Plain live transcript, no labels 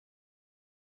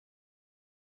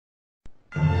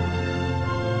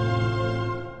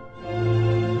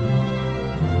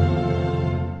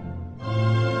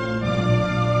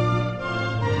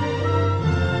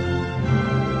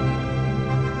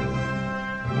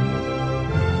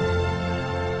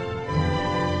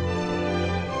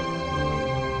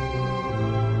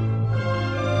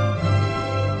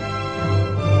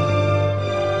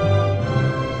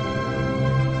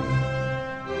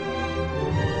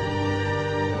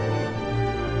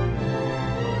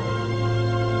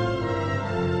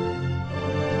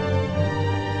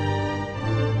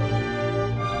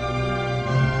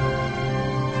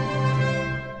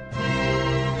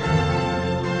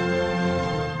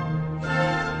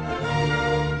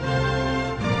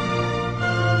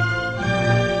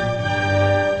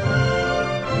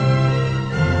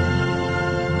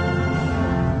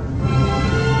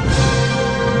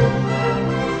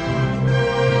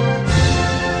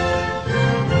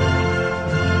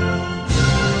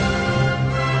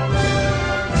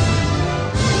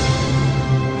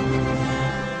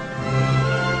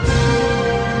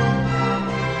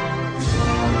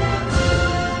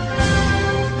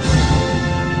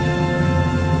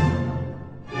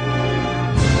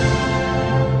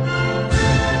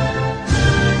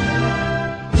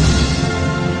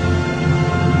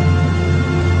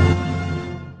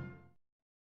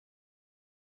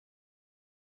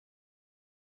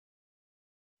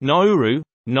Nauru,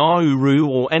 Nauru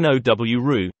or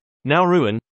Nowu,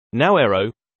 Nauruan,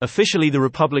 Nauru, officially the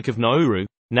Republic of Nauru,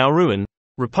 Nauruan,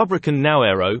 Republican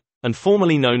Nauru, and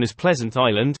formerly known as Pleasant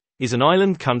Island, is an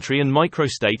island country and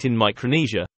microstate in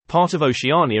Micronesia, part of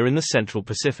Oceania in the Central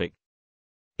Pacific.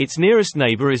 Its nearest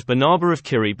neighbor is Banaba of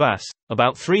Kiribati,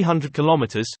 about 300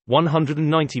 kilometers,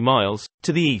 190 miles,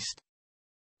 to the east.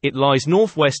 It lies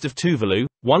northwest of Tuvalu,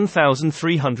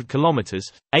 1,300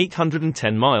 kilometers,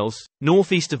 810 miles,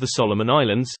 northeast of the Solomon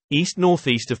Islands,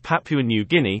 east-northeast of Papua New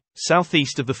Guinea,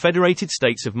 southeast of the Federated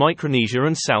States of Micronesia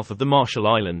and south of the Marshall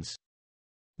Islands.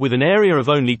 With an area of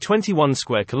only 21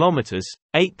 square kilometers,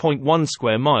 8.1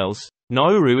 square miles,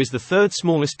 Nauru is the third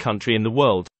smallest country in the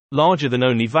world, larger than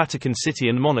only Vatican City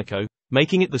and Monaco,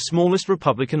 making it the smallest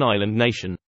Republican island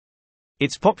nation.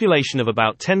 Its population of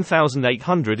about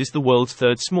 10,800 is the world's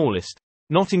third smallest,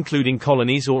 not including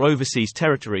colonies or overseas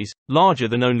territories, larger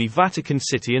than only Vatican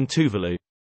City and Tuvalu.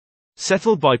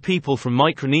 Settled by people from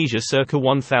Micronesia circa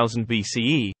 1000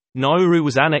 BCE, Nauru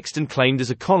was annexed and claimed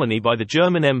as a colony by the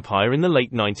German Empire in the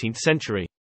late 19th century.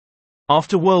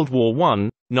 After World War I,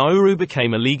 Nauru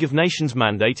became a League of Nations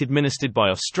mandate administered by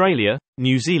Australia,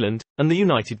 New Zealand, and the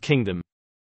United Kingdom.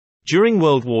 During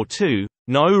World War II,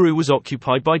 Nauru was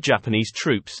occupied by Japanese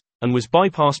troops, and was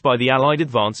bypassed by the Allied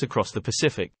advance across the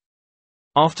Pacific.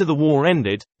 After the war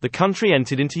ended, the country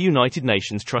entered into United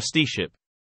Nations trusteeship.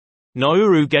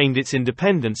 Nauru gained its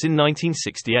independence in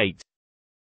 1968.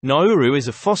 Nauru is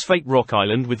a phosphate rock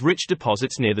island with rich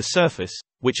deposits near the surface,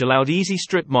 which allowed easy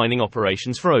strip mining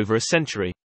operations for over a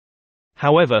century.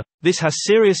 However, this has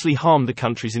seriously harmed the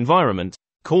country's environment,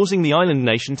 causing the island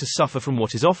nation to suffer from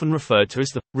what is often referred to as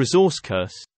the resource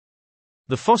curse.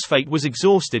 The phosphate was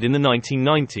exhausted in the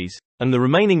 1990s, and the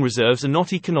remaining reserves are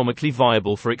not economically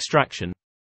viable for extraction.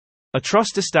 A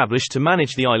trust established to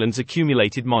manage the island's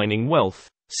accumulated mining wealth,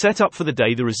 set up for the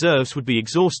day the reserves would be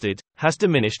exhausted, has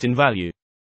diminished in value.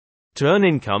 To earn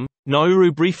income,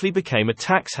 Nauru briefly became a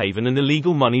tax haven and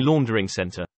illegal money laundering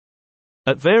center.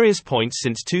 At various points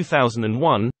since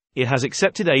 2001, it has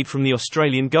accepted aid from the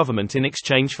Australian government in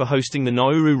exchange for hosting the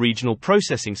Nauru Regional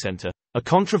Processing Centre, a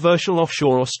controversial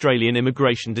offshore Australian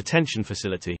immigration detention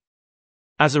facility.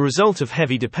 As a result of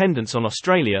heavy dependence on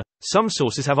Australia, some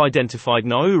sources have identified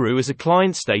Nauru as a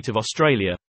client state of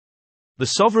Australia. The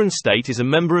sovereign state is a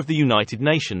member of the United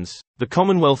Nations, the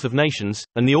Commonwealth of Nations,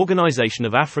 and the Organization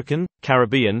of African,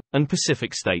 Caribbean, and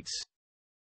Pacific States.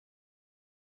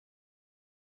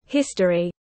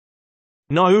 History.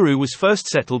 Nauru was first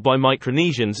settled by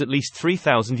Micronesians at least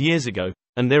 3,000 years ago,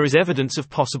 and there is evidence of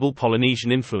possible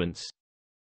Polynesian influence.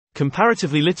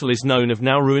 Comparatively little is known of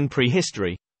Nauruan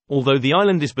prehistory, although the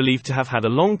island is believed to have had a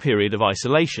long period of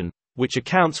isolation, which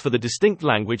accounts for the distinct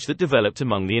language that developed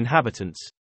among the inhabitants.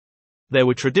 There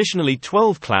were traditionally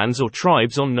 12 clans or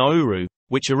tribes on Nauru,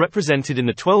 which are represented in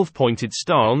the 12-pointed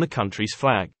star on the country's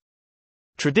flag.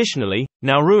 Traditionally,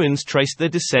 Nauruans traced their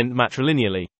descent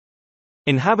matrilineally.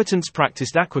 Inhabitants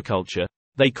practiced aquaculture.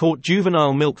 They caught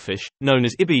juvenile milkfish, known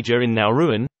as ibija in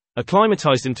Nauruan,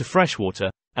 acclimatized them to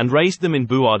freshwater, and raised them in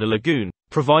Buada Lagoon,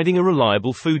 providing a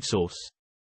reliable food source.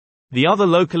 The other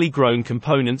locally grown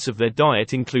components of their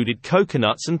diet included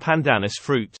coconuts and pandanus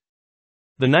fruit.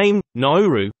 The name,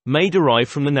 Nauru, may derive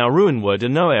from the Nauruan word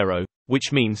anoero,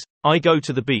 which means, I go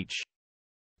to the beach.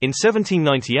 In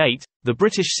 1798, the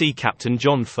British sea captain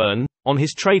John Fern, on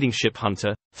his trading ship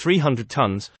Hunter, 300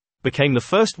 tons, became the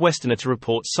first Westerner to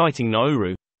report sighting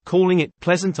Nauru, calling it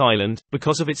Pleasant Island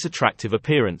because of its attractive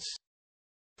appearance.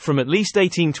 From at least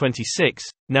 1826,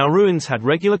 Nauruans had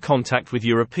regular contact with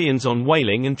Europeans on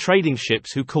whaling and trading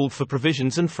ships who called for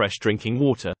provisions and fresh drinking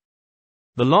water.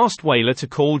 The last whaler to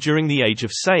call during the Age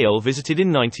of Sail visited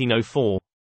in 1904.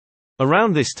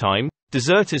 Around this time,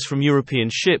 deserters from European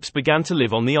ships began to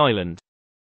live on the island.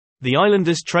 The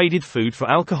islanders traded food for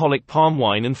alcoholic palm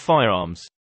wine and firearms.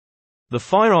 The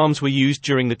firearms were used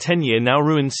during the 10-year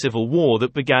Nauruan Civil War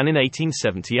that began in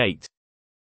 1878.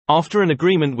 After an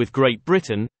agreement with Great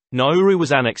Britain, Nauru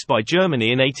was annexed by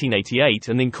Germany in 1888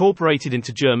 and incorporated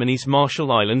into Germany's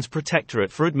Marshall Islands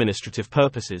Protectorate for administrative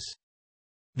purposes.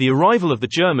 The arrival of the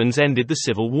Germans ended the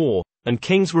Civil War, and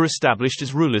kings were established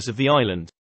as rulers of the island.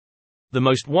 The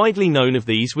most widely known of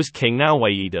these was King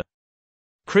Nauwaida.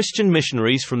 Christian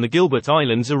missionaries from the Gilbert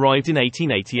Islands arrived in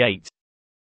 1888.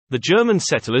 The German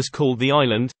settlers called the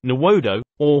island Nawodo,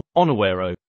 or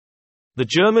Onawero. The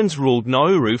Germans ruled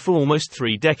Nauru for almost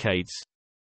 3 decades.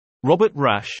 Robert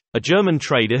Rasch, a German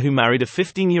trader who married a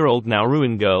 15-year-old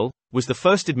Nauruan girl, was the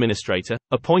first administrator,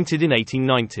 appointed in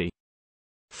 1890.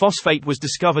 Phosphate was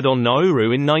discovered on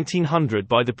Nauru in 1900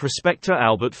 by the prospector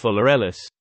Albert Fuller Ellis.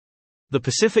 The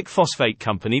Pacific Phosphate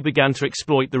Company began to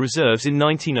exploit the reserves in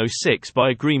 1906 by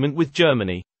agreement with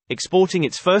Germany, exporting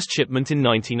its first shipment in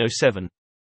 1907.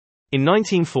 In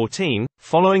 1914,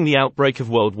 following the outbreak of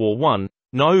World War I,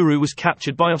 Nauru was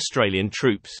captured by Australian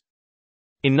troops.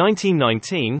 In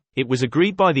 1919, it was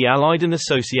agreed by the Allied and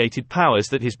Associated Powers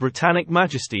that His Britannic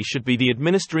Majesty should be the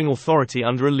administering authority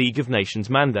under a League of Nations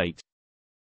mandate.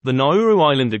 The Nauru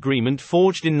Island Agreement,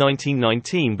 forged in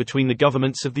 1919 between the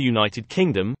governments of the United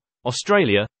Kingdom,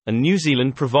 Australia, and New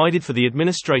Zealand, provided for the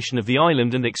administration of the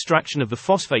island and extraction of the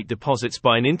phosphate deposits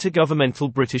by an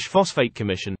Intergovernmental British Phosphate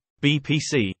Commission,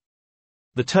 BPC.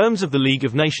 The terms of the League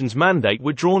of Nations mandate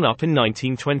were drawn up in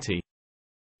 1920.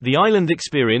 The island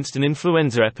experienced an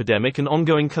influenza epidemic and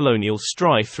ongoing colonial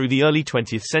strife through the early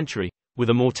 20th century,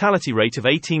 with a mortality rate of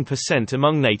 18%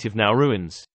 among native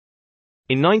Nauruans.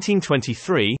 In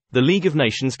 1923, the League of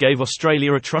Nations gave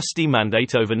Australia a trustee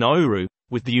mandate over Nauru,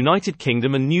 with the United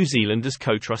Kingdom and New Zealand as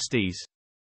co-trustees.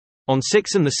 On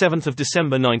 6 and 7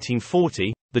 December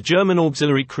 1940, the German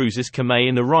auxiliary cruisers Kamei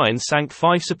and Orion sank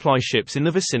 5 supply ships in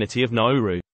the vicinity of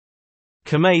Nauru.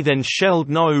 Kamei then shelled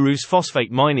Nauru's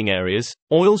phosphate mining areas,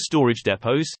 oil storage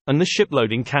depots, and the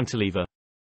shiploading cantilever.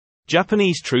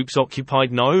 Japanese troops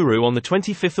occupied Nauru on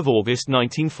 25 August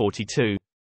 1942.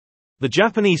 The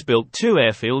Japanese built 2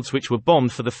 airfields which were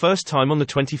bombed for the first time on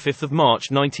 25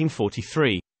 March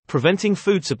 1943, preventing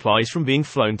food supplies from being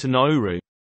flown to Nauru.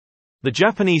 The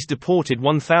Japanese deported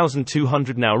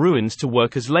 1,200 Nauruans to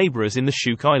work as laborers in the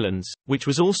Shuk Islands, which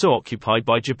was also occupied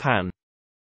by Japan.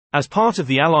 As part of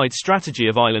the Allied strategy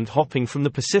of island hopping from the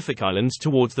Pacific Islands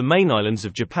towards the main islands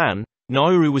of Japan,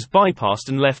 Nauru was bypassed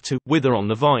and left to wither on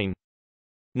the vine.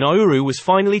 Nauru was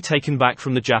finally taken back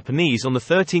from the Japanese on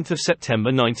 13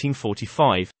 September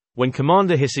 1945, when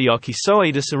Commander Hisayaki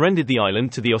Soeda surrendered the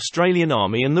island to the Australian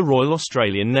Army and the Royal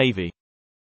Australian Navy.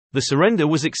 The surrender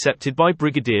was accepted by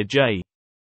Brigadier J.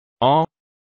 R.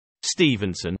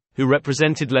 Stevenson, who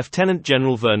represented Lieutenant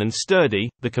General Vernon Sturdy,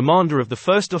 the commander of the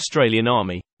 1st Australian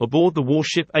Army, aboard the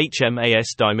warship HMAS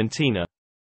Diamantina.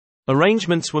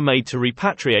 Arrangements were made to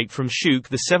repatriate from Shuk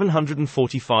the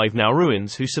 745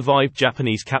 Nauruans who survived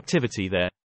Japanese captivity there.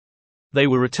 They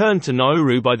were returned to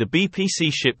Nauru by the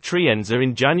BPC ship Trienza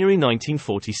in January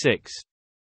 1946.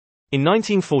 In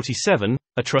 1947,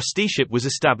 a trusteeship was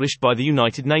established by the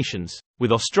United Nations,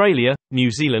 with Australia,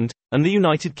 New Zealand, and the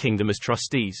United Kingdom as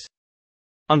trustees.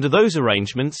 Under those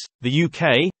arrangements, the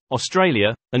UK,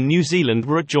 Australia, and New Zealand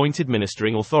were a joint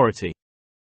administering authority.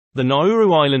 The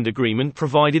Nauru Island Agreement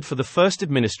provided for the first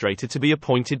administrator to be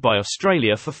appointed by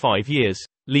Australia for 5 years,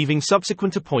 leaving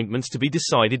subsequent appointments to be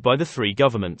decided by the 3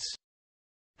 governments.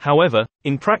 However,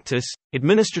 in practice,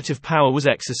 administrative power was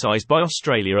exercised by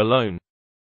Australia alone.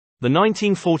 The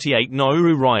 1948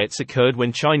 Nauru riots occurred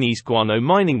when Chinese guano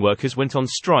mining workers went on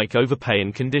strike over pay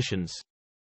and conditions.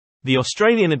 The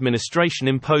Australian administration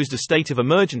imposed a state of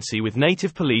emergency with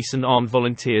native police and armed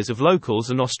volunteers of locals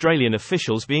and Australian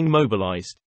officials being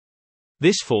mobilised.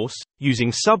 This force,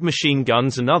 using submachine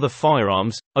guns and other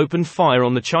firearms, opened fire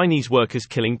on the Chinese workers,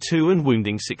 killing 2 and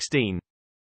wounding 16.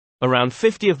 Around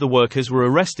 50 of the workers were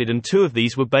arrested and 2 of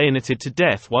these were bayoneted to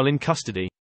death while in custody.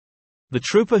 The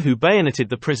trooper who bayoneted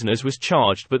the prisoners was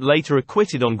charged but later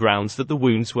acquitted on grounds that the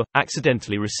wounds were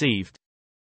accidentally received.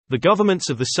 The governments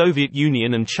of the Soviet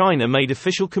Union and China made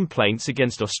official complaints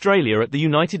against Australia at the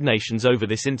United Nations over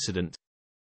this incident.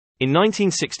 In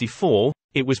 1964,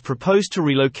 it was proposed to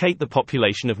relocate the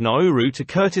population of Nauru to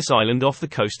Curtis Island off the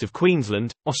coast of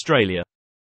Queensland, Australia.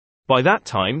 By that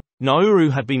time, Nauru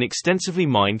had been extensively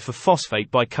mined for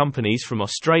phosphate by companies from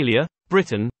Australia,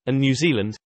 Britain, and New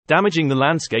Zealand, damaging the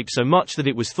landscape so much that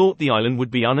it was thought the island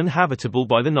would be uninhabitable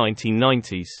by the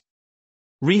 1990s.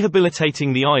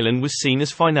 Rehabilitating the island was seen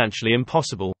as financially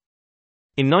impossible.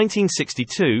 In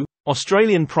 1962,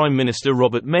 Australian Prime Minister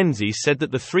Robert Menzies said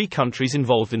that the 3 countries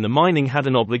involved in the mining had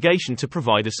an obligation to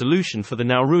provide a solution for the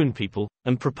Nauruan people,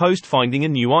 and proposed finding a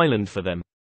new island for them.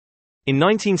 In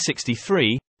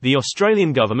 1963, the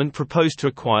Australian government proposed to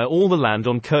acquire all the land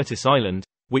on Curtis Island,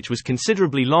 which was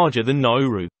considerably larger than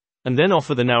Nauru, and then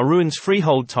offer the Nauruans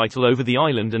freehold title over the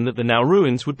island and that the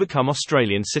Nauruans would become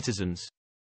Australian citizens.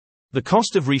 The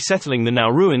cost of resettling the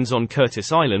Nauruans on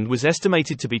Curtis Island was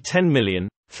estimated to be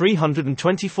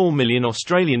 $10,324 million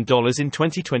Australian dollars in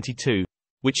 2022,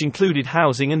 which included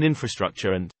housing and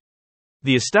infrastructure and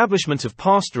the establishment of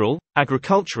pastoral,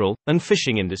 agricultural, and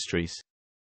fishing industries.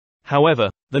 However,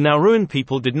 the Nauruan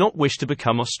people did not wish to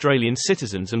become Australian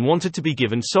citizens and wanted to be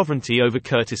given sovereignty over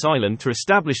Curtis Island to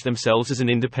establish themselves as an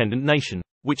independent nation,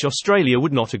 which Australia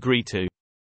would not agree to.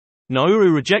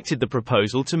 Nauru rejected the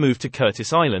proposal to move to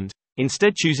Curtis Island,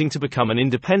 instead choosing to become an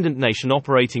independent nation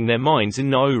operating their mines in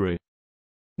Nauru.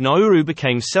 Nauru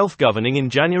became self-governing in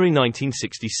January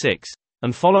 1966,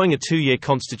 and following a 2-year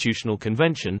constitutional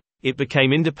convention, it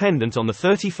became independent on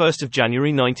 31 January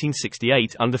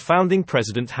 1968 under founding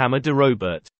President Hamid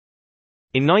Robert.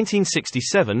 In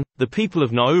 1967, the people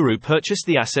of Nauru purchased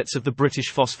the assets of the British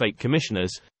Phosphate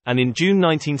Commissioners, and in June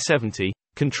 1970,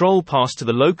 control passed to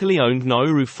the locally owned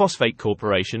Nauru Phosphate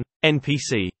Corporation,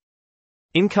 NPC.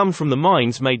 Income from the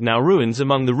mines made Nauruans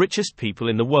among the richest people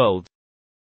in the world.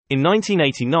 In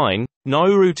 1989,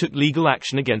 Nauru took legal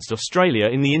action against Australia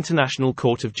in the International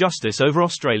Court of Justice over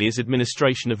Australia's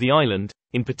administration of the island,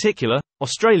 in particular,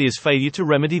 Australia's failure to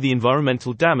remedy the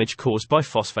environmental damage caused by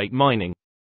phosphate mining.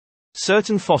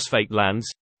 Certain phosphate lands,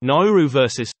 Nauru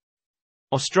vs.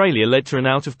 Australia, led to an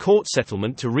out-of-court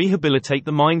settlement to rehabilitate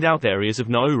the mined-out areas of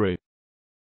Nauru.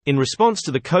 In response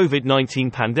to the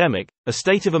COVID-19 pandemic, a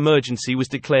state of emergency was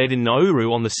declared in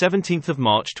Nauru on 17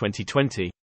 March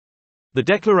 2020. The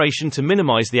declaration to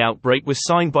minimize the outbreak was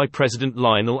signed by President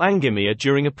Lionel Angemia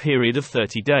during a period of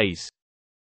 30 days.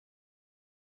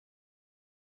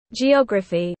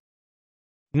 Geography.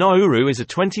 Nauru is a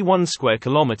 21 square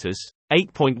kilometers,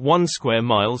 8.1 square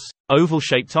miles,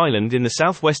 oval-shaped island in the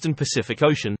southwestern Pacific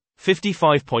Ocean,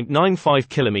 55.95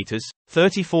 kilometers,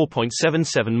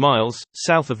 34.77 miles,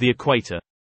 south of the equator.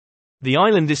 The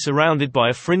island is surrounded by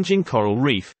a fringing coral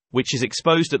reef, which is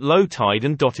exposed at low tide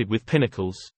and dotted with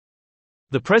pinnacles.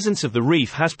 The presence of the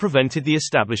reef has prevented the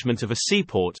establishment of a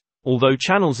seaport, although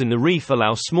channels in the reef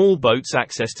allow small boats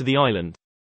access to the island.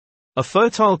 A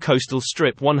fertile coastal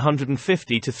strip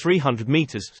 150 to 300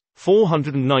 meters,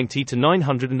 490 to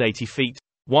 980 feet,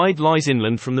 wide lies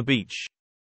inland from the beach.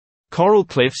 Coral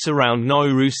cliffs surround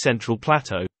Nauru's central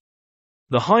plateau.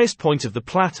 The highest point of the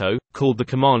plateau, called the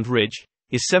Command Ridge,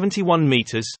 is 71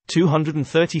 meters,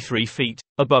 233 feet,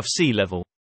 above sea level.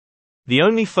 The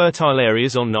only fertile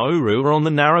areas on Nauru are on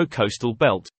the narrow coastal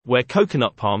belt, where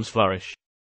coconut palms flourish.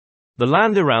 The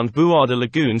land around Buada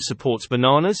Lagoon supports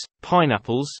bananas,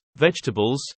 pineapples,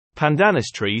 vegetables,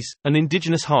 pandanus trees, and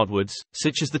indigenous hardwoods,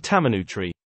 such as the tamanu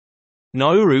tree.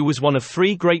 Nauru was one of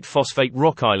 3 great phosphate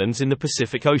rock islands in the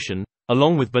Pacific Ocean,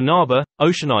 along with Banaba,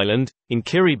 Ocean Island, in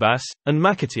Kiribati, and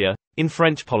Makatea, in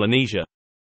French Polynesia.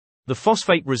 The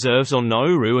phosphate reserves on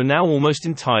Nauru are now almost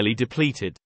entirely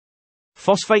depleted.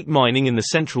 Phosphate mining in the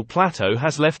Central Plateau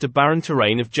has left a barren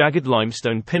terrain of jagged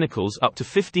limestone pinnacles up to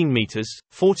 15 meters,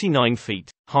 49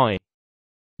 feet, high.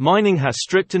 Mining has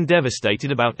stripped and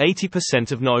devastated about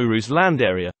 80% of Nauru's land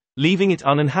area, leaving it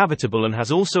uninhabitable, and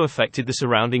has also affected the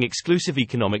surrounding exclusive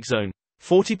economic zone.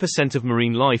 40% of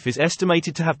marine life is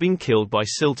estimated to have been killed by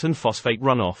silt and phosphate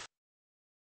runoff.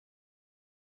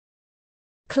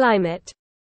 Climate.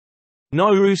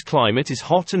 Nauru's climate is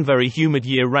hot and very humid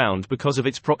year-round because of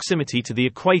its proximity to the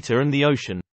equator and the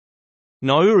ocean.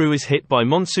 Nauru is hit by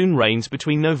monsoon rains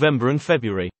between November and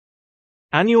February.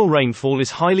 Annual rainfall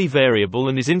is highly variable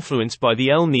and is influenced by the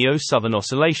El Niño Southern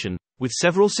Oscillation, with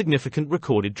several significant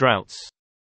recorded droughts.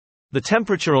 The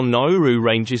temperature on Nauru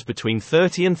ranges between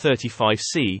 30 and 35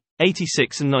 C,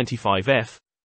 86 and 95 F,